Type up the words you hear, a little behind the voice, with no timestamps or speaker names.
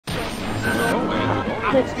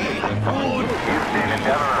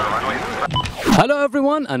Hello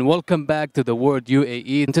everyone and welcome back to the Word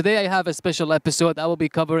UAE. And today I have a special episode. I will be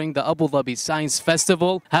covering the Abu Dhabi Science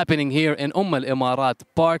Festival happening here in Al Imarat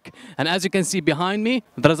Park. And as you can see behind me,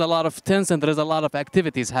 there's a lot of tents and there's a lot of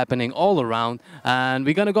activities happening all around. And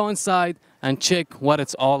we're gonna go inside and check what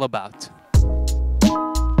it's all about.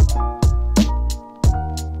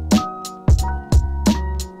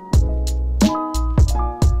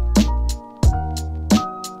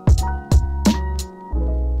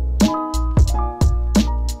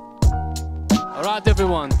 Alright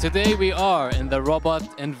everyone, today we are in the Robot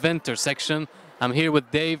Inventor section. I'm here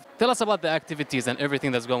with Dave. Tell us about the activities and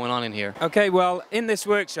everything that's going on in here. Okay, well, in this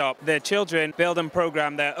workshop, the children build and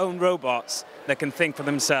program their own robots that can think for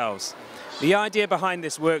themselves. The idea behind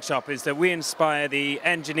this workshop is that we inspire the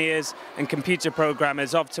engineers and computer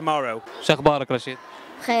programmers of tomorrow. شو أخبارك رشيد؟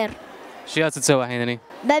 خير. شو قاعد تسوي الحين هني؟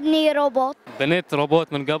 ببني روبوت. بنيت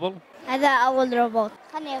روبوت من قبل؟ هذا أول روبوت.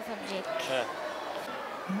 خليني أفرجيك.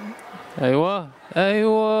 أيوة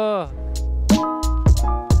أيوة.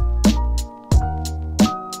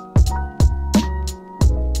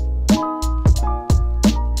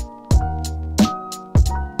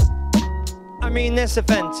 I mean, this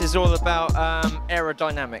event is all about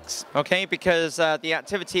aerodynamics, okay? Because the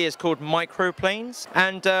activity is called microplanes,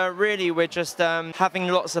 and really we're just having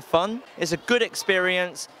lots of fun. It's a good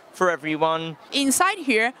experience for everyone. Inside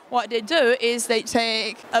here, what they do is they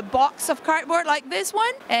take a box of cardboard like this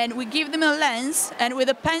one, and we give them a lens, and with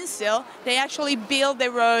a pencil, they actually build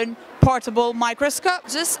their own portable microscope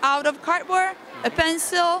just out of cardboard, a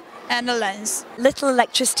pencil, and a lens. Little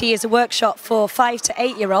Electricity is a workshop for 5 to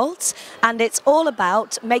 8 year olds, and it's all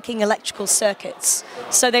about making electrical circuits.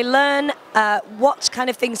 So they learn what kind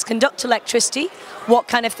of things conduct electricity, what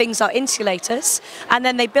kind of things are insulators, and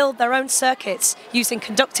then they build their own circuits using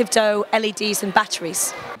conductive tow, LEDs and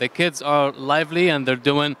batteries. The kids are lively and they're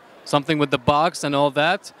doing something with the box and all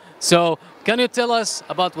that. So can you tell us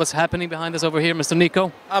about what's happening behind us over here, Mr.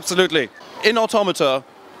 Nico? Absolutely. In Automata,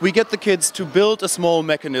 we get the kids to build a small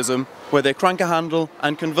mechanism where they crank a handle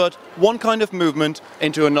and convert one kind of movement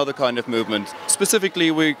into another kind of movement. Specifically,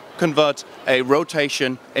 we convert a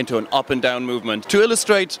rotation into an up and down movement to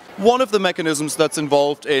illustrate one of the mechanisms that's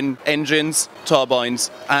involved in engines, turbines,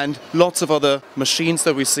 and lots of other machines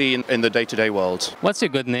that we see in the day-to-day world. What's your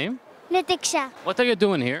good name? Nitiksha. What are you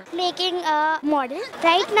doing here? Making a model.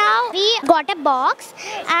 Right now, we got a box,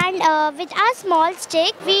 and with our small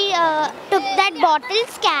stick, we took that bottle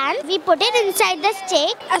scan, we put it inside the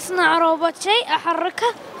stick. أصنع روبوت شيء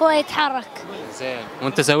أحركه هو يتحرك. زين.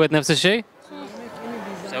 وأنت سويت نفس الشيء؟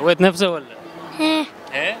 سويت نفسه ولا؟ إيه.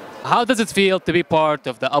 How does it feel to be part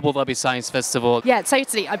of the Abu Dhabi Science Festival? Yeah,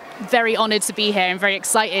 totally. I'm very honoured to be here and very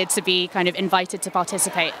excited to be kind of invited to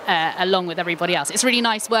participate along with everybody else. It's really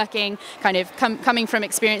nice working, kind of coming from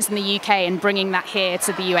experience in the UK and bringing that here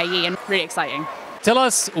to the UAE, and really exciting. Tell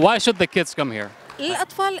us, why should the kids come here?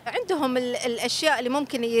 الأطفال عندهم الأشياء اللي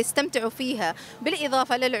ممكن يستمتعوا فيها،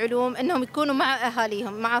 بالإضافة للعلوم إنهم يكونوا مع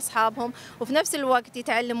أهاليهم مع أصحابهم، وفي نفس الوقت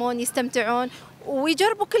يتعلمون يستمتعون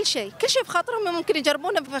ويجربوا كل شيء في خاطرهم ممكن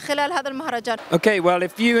يجربونه في خلال هذا المهرجان. Okay, well,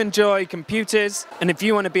 if you enjoy computers and if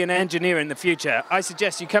you want to be an engineer in the future, I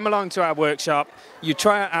suggest you come along to our workshop, you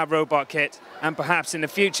try out our robot kit, and perhaps in the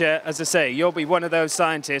future, as I say, you'll be one of those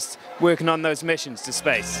scientists working on those missions to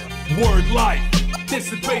space. Word life.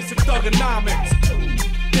 This is basic thugonomics.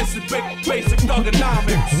 This is basic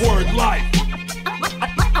thugonomics. Word life.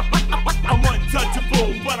 I'm untouchable,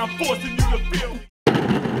 but I'm forcing you to feel.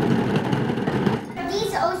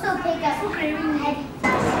 These also pick up heavy.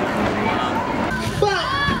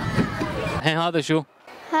 الحين هذا شو؟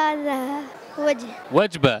 هذا وجه.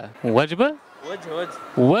 وجبة. وجبة؟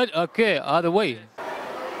 وجه. أوكي هذا وجه.